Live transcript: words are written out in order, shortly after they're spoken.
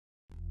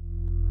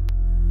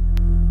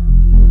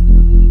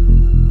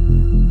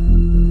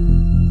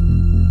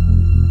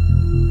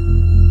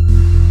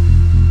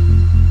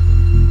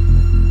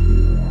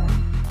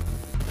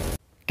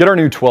Get our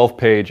new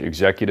 12-page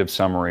executive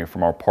summary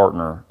from our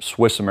partner,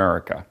 Swiss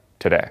America,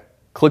 today.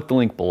 Click the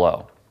link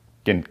below.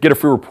 Again, get a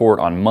free report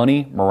on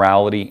money,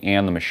 morality,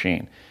 and the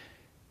machine.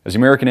 Has the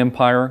American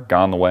empire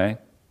gone the way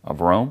of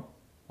Rome?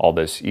 All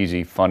this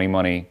easy, funny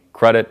money,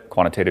 credit,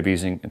 quantitative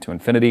easing into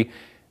infinity,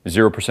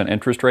 0%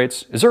 interest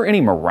rates. Is there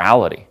any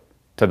morality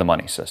to the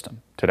money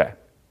system today?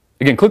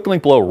 Again, click the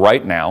link below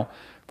right now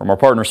from our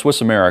partner, Swiss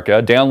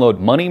America. Download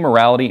Money,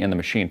 Morality, and the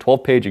Machine,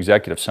 12-page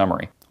executive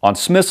summary on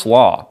Smith's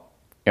Law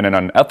in an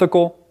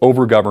Unethical,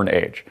 Overgoverned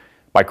Age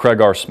by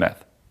Craig R.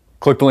 Smith.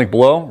 Click the link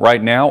below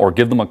right now or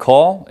give them a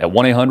call at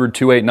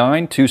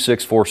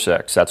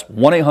 1-800-289-2646. That's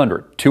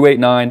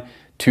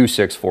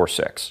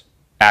 1-800-289-2646.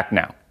 Act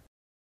now.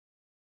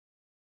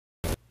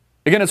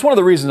 Again, it's one of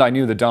the reasons I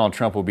knew that Donald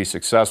Trump would be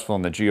successful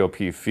in the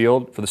GOP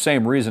field, for the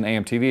same reason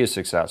AMTV is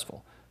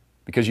successful,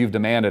 because you've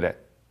demanded it.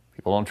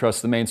 People don't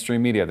trust the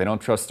mainstream media. They don't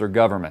trust their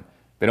government.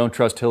 They don't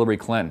trust Hillary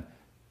Clinton.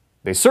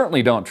 They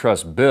certainly don't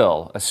trust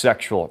Bill, a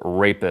sexual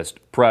rapist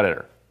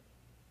predator.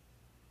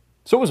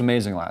 So it was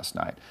amazing last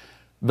night.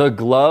 The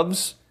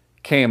gloves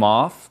came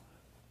off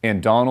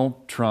and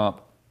Donald Trump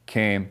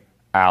came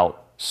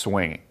out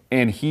swinging,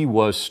 and he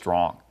was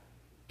strong.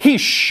 He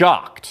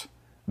shocked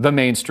the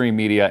mainstream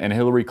media and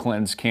Hillary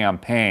Clinton's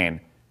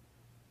campaign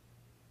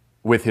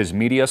with his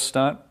media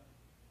stunt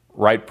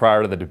right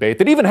prior to the debate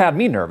that even had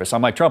me nervous.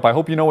 I'm like, Trump, I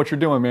hope you know what you're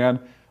doing, man.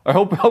 I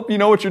hope you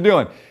know what you're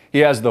doing. He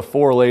has the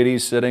four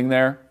ladies sitting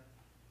there,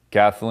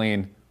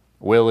 Kathleen,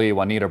 Willie,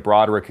 Juanita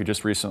Broderick, who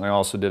just recently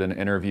also did an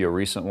interview, a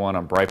recent one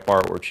on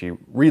Breitbart, where she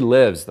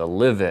relives the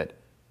livid,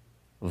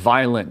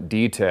 violent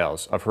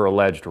details of her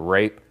alleged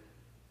rape.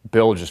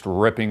 Bill just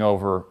ripping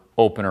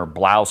open her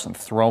blouse and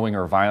throwing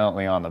her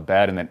violently on the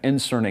bed and then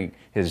inserting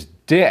his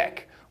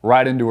dick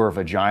right into her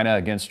vagina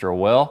against her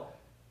will.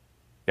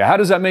 Yeah, how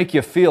does that make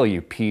you feel,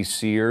 you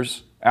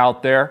PCers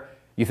out there?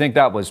 You think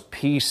that was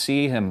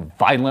PC, him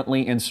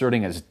violently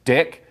inserting his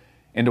dick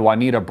into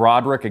Juanita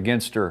Broderick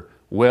against her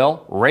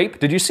will? Rape?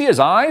 Did you see his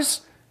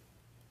eyes?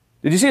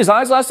 Did you see his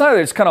eyes last night?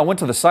 They just kind of went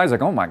to the sides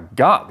like, oh my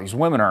God, these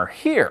women are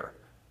here.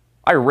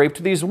 I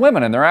raped these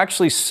women and they're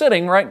actually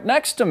sitting right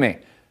next to me.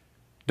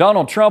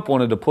 Donald Trump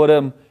wanted to put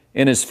him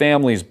in his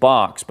family's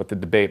box, but the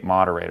debate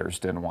moderators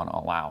didn't want to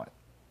allow it.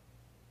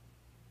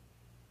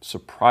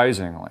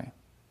 Surprisingly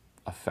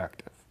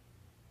effective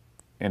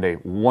and a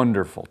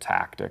wonderful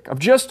tactic of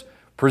just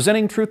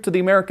presenting truth to the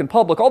American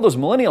public, all those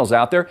millennials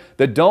out there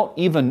that don't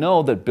even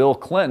know that Bill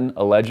Clinton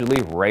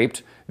allegedly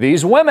raped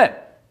these women,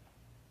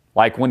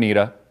 like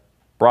Juanita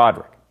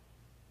Broderick.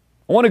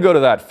 I want to go to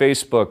that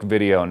Facebook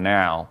video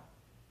now.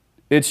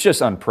 It's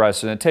just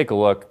unprecedented. Take a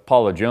look.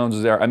 Paula Jones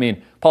is there. I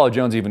mean, Paula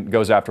Jones even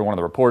goes after one of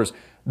the reporters.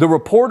 The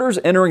reporters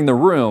entering the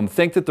room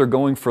think that they're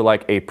going for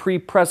like a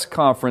pre-press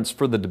conference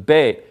for the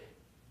debate.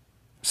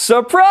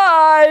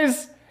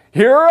 Surprise!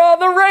 Here are all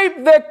the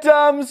rape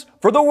victims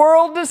for the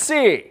world to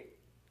see.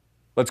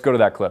 Let's go to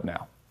that clip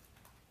now.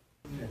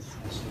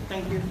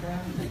 Thank you for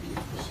having me.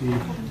 See.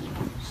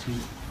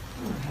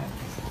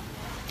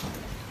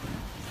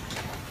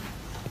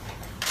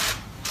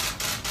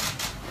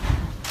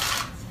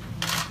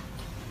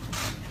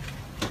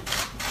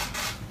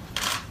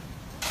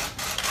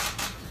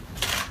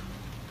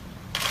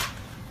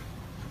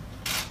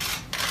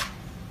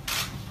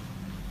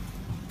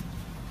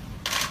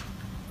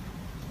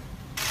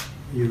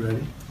 You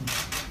ready?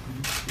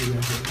 You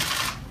ready?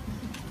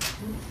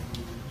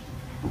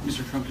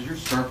 Mr. Trump, does your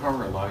star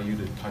power allow you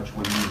to touch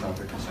women without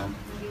their consent?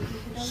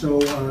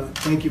 So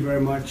thank you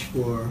very much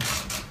for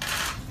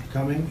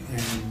coming,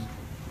 and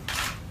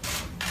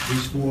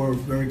these four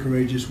very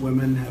courageous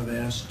women have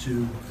asked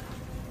to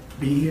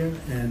be here,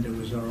 and it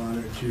was our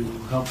honor to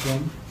help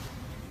them.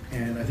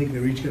 And I think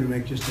they're each going to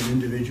make just an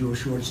individual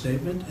short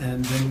statement,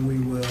 and then we're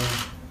going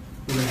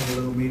to have a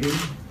little meeting,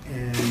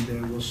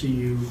 and we'll see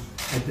you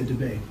at the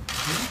debate.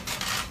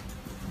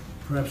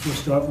 Perhaps we'll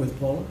start with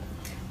Paula.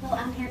 Well,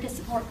 I'm here to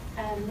support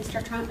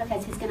Mr. Trump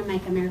because he's going to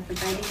make America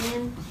great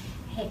again.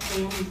 And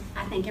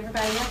I think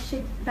everybody else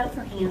should vote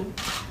for him.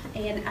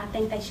 And I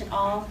think they should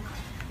all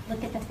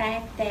look at the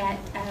fact that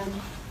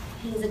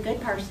he's a good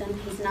person.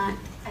 He's not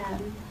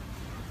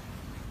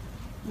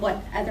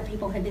what other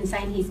people have been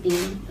saying he's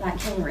been, like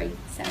Hillary.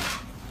 So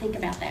think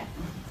about that.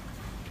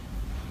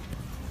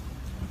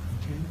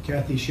 Okay.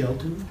 Kathy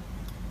Shelton.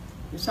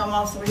 So I'm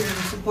also here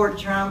to support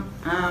Trump.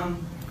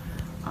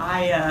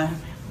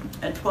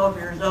 At 12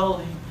 years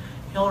old,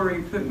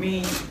 Hillary put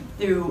me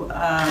through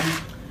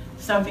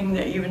something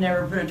that you would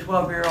never put a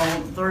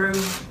 12-year-old through.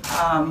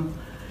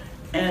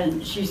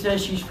 And she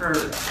says she's for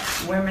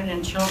women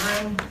and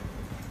children.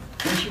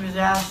 And she was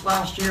asked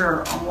last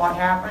year on what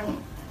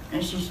happened,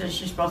 and she says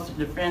she's supposed to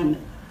defend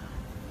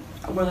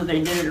whether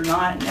they did it or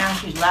not. Now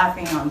she's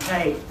laughing on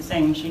tape,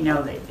 saying she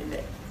knows they did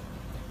it.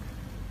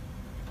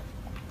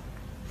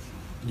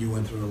 You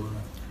went through a lot.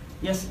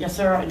 Yes,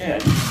 sir, I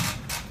did.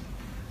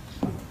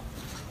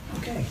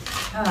 Okay.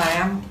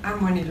 Hi,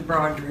 I'm Juanita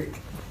Broderick,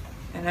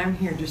 and I'm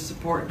here to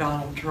support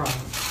Donald Trump.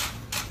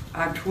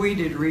 I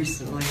tweeted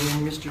recently,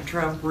 and Mr.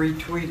 Trump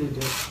retweeted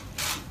it,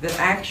 that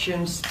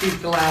actions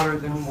speak louder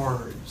than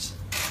words.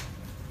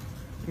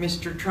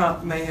 Mr.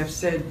 Trump may have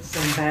said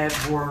some bad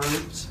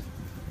words,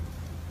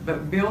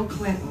 but Bill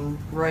Clinton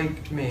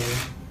raped me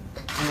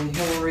and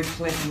Hillary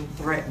Clinton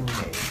threatened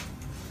me.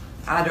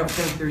 I don't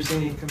think there's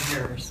any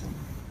comparison.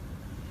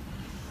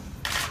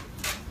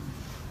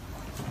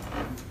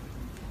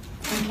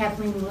 I'm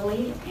Kathleen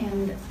Lilly,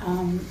 and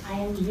I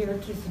am here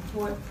to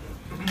support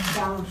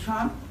Donald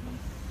Trump.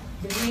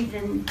 The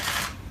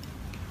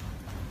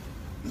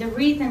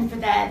reason for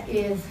that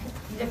is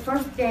the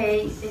first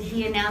day that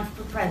he announced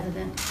for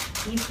president,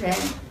 he said,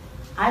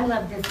 "I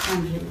love this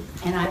country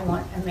and I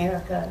want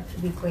America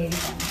to be great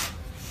again."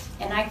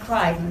 And I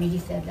cried when he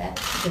said that,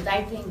 because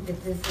I think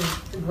that this is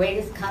the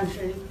greatest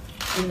country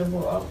in the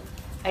world.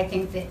 I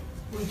think that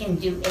we can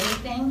do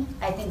anything.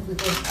 I think we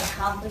can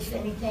accomplish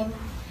anything.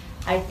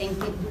 I think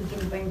that we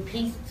can bring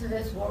peace to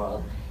this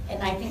world,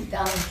 and I think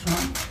Donald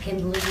Trump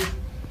can lead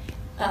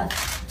us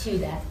to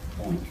that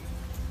point.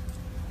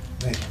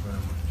 Thank you very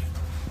much.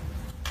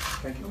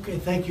 Okay,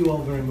 thank you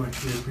all very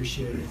much. We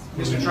appreciate it.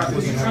 Mr. Trump,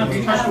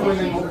 you touch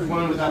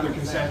women without their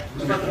consent.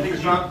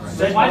 Mr. Trump,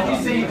 why did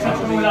you say you touch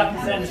women without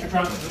consent, Mr.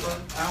 Trump?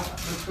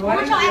 Why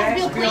don't y'all ask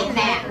Bill Clinton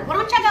that? Why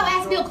don't y'all go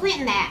ask Bill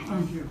Clinton that?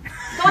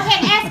 Go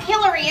ahead and ask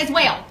Hillary as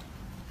well.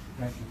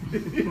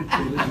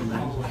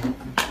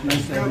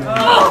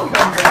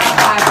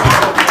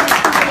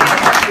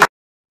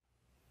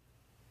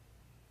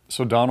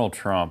 So Donald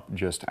Trump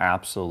just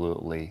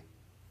absolutely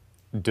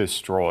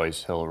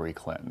destroys Hillary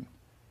Clinton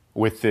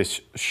with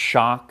this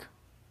shock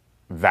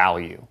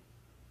value,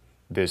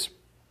 this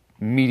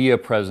media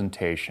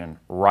presentation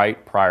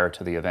right prior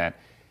to the event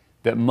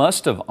that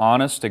must have,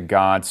 honest to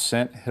God,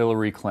 sent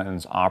Hillary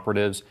Clinton's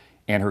operatives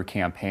and her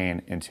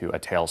campaign into a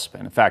tailspin.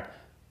 In fact,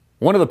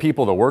 one of the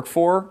people that worked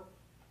for her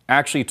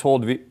actually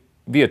told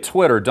via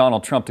Twitter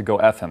Donald Trump to go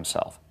F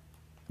himself.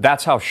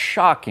 That's how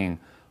shocking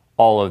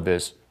all of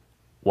this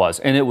was.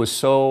 And it was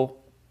so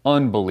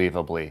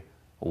unbelievably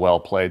well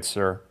played,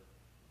 sir.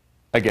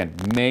 Again,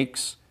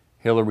 makes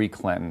Hillary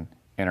Clinton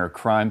and her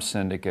crime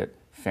syndicate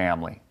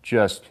family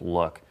just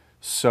look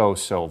so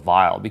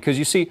vile. Because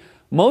you see,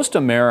 most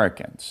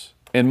Americans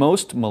and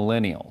most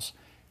millennials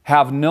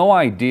have no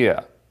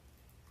idea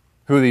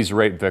who these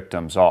rape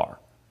victims are,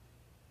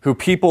 who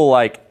people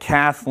like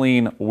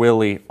Kathleen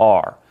Willey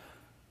are,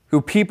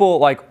 who people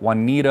like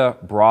Juanita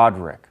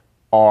Broderick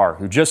are,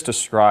 who just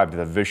described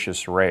the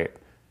vicious rape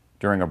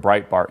during a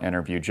Breitbart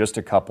interview just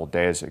a couple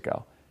days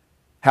ago,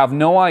 have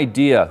no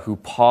idea who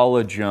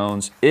Paula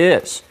Jones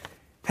is,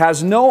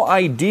 has no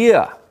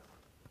idea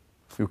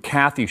who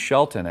Kathy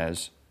Shelton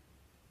is,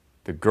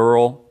 the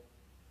girl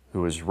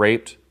who was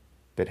raped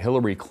that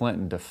Hillary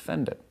Clinton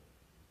defended.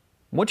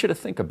 I want you to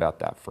think about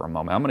that for a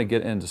moment. I'm going to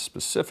get into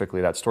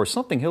specifically that story,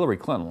 something Hillary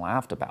Clinton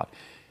laughed about.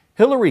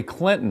 Hillary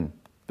Clinton,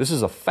 this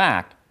is a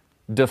fact,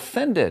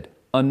 defended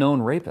a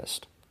known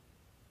rapist.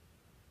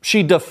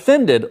 She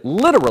defended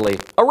literally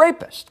a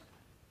rapist,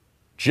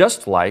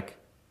 just like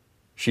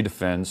she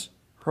defends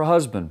her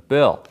husband,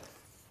 Bill.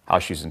 How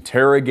she's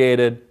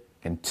interrogated,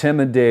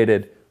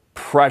 intimidated,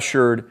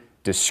 pressured,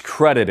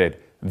 discredited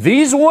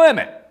these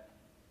women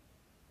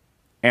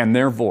and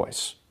their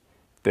voice,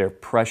 their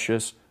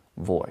precious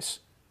voice,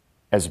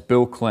 as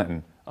Bill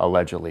Clinton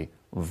allegedly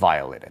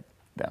violated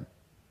them.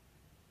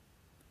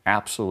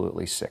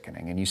 Absolutely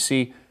sickening. And you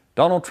see,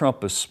 Donald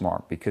Trump is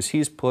smart because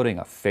he's putting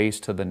a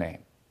face to the name.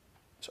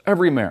 So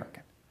every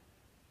American,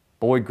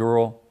 boy,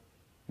 girl,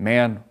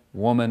 man,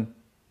 woman,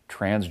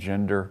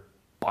 transgender,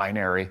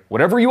 binary,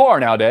 whatever you are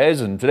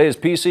nowadays in today's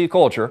PC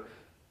culture,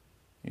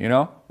 you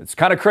know, it's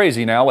kind of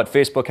crazy now what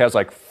Facebook has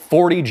like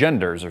 40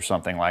 genders or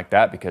something like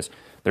that because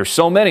there's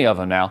so many of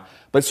them now.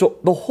 But so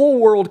the whole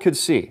world could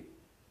see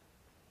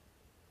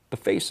the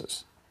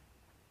faces,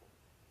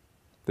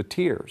 the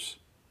tears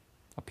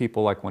of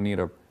people like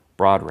Juanita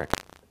Broderick.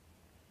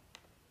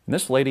 And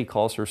this lady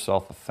calls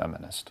herself a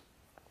feminist.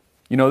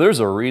 You know, there's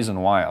a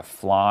reason why a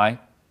fly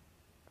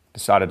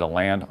decided to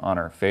land on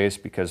her face,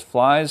 because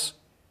flies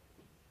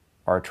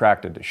are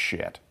attracted to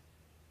shit.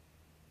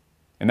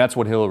 And that's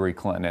what Hillary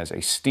Clinton is,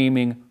 a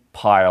steaming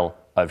pile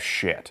of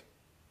shit.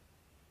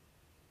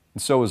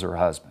 And so is her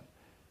husband.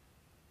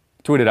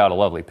 Tweeted out a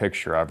lovely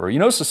picture of her. You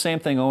notice the same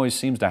thing always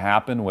seems to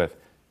happen with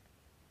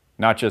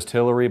not just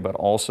Hillary, but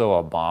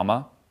also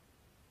Obama.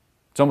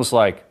 It's almost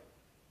like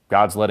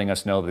God's letting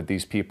us know that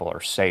these people are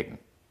Satan.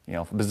 You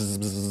know, bzz,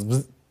 bzz,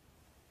 bzz.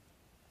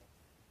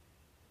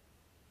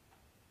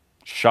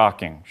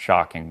 Shocking,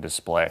 shocking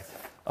display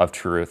of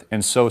truth,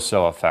 and so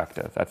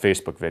effective. That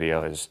Facebook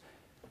video has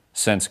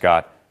since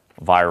got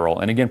viral.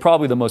 And again,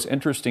 probably the most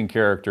interesting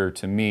character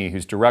to me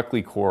who's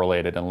directly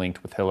correlated and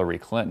linked with Hillary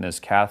Clinton is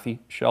Kathy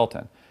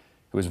Shelton,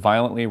 who was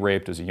violently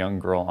raped as a young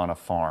girl on a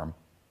farm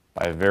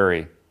by a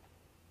very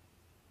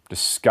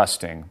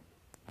disgusting,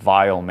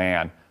 vile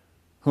man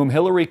whom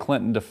Hillary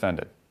Clinton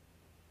defended.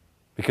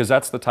 Because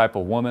that's the type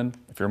of woman,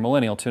 if you're a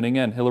millennial tuning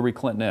in, Hillary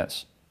Clinton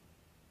is.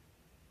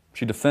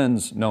 She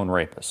defends known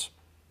rapists.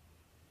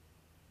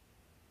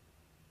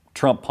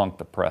 Trump punked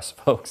the press,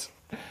 folks.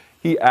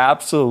 He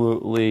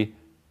absolutely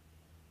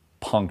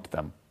punked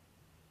them.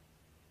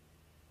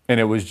 And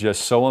it was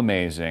just so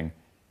amazing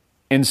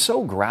and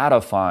so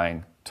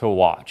gratifying to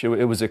watch.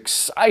 It was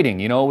exciting.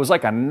 You know, it was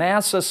like a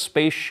NASA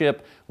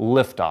spaceship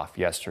liftoff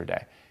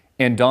yesterday.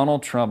 And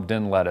Donald Trump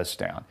didn't let us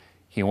down.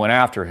 He went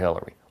after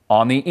Hillary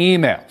on the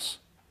emails,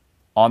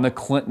 on the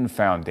Clinton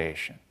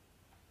Foundation.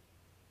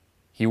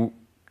 He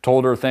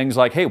told her things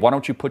like, hey, why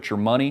don't you put your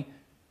money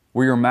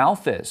where your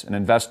mouth is and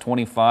invest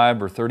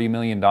 $25 or $30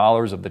 million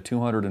of the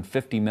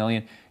 $250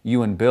 million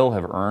you and Bill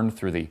have earned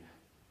through the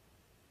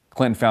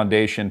Clinton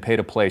Foundation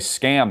pay-to-play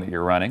scam that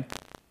you're running.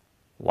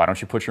 Why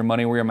don't you put your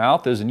money where your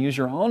mouth is and use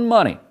your own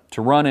money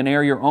to run and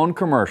air your own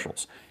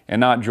commercials and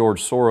not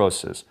George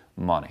Soros's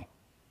money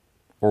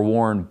or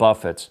Warren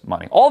Buffett's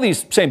money? All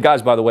these same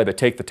guys, by the way, that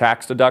take the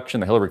tax deduction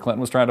that Hillary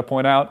Clinton was trying to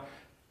point out,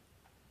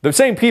 the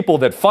same people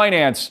that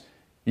finance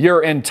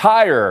your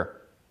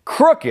entire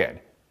crooked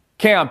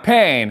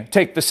campaign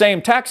take the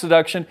same tax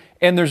deduction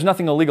and there's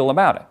nothing illegal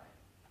about it.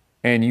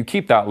 And you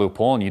keep that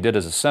loophole, and you did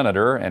as a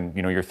senator, and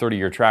you know your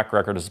 30-year track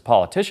record as a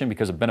politician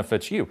because it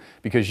benefits you.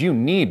 Because you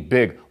need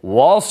big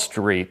Wall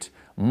Street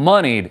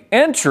moneyed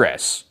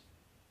interests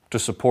to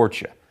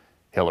support you,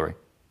 Hillary.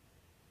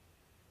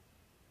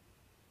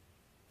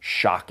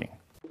 Shocking.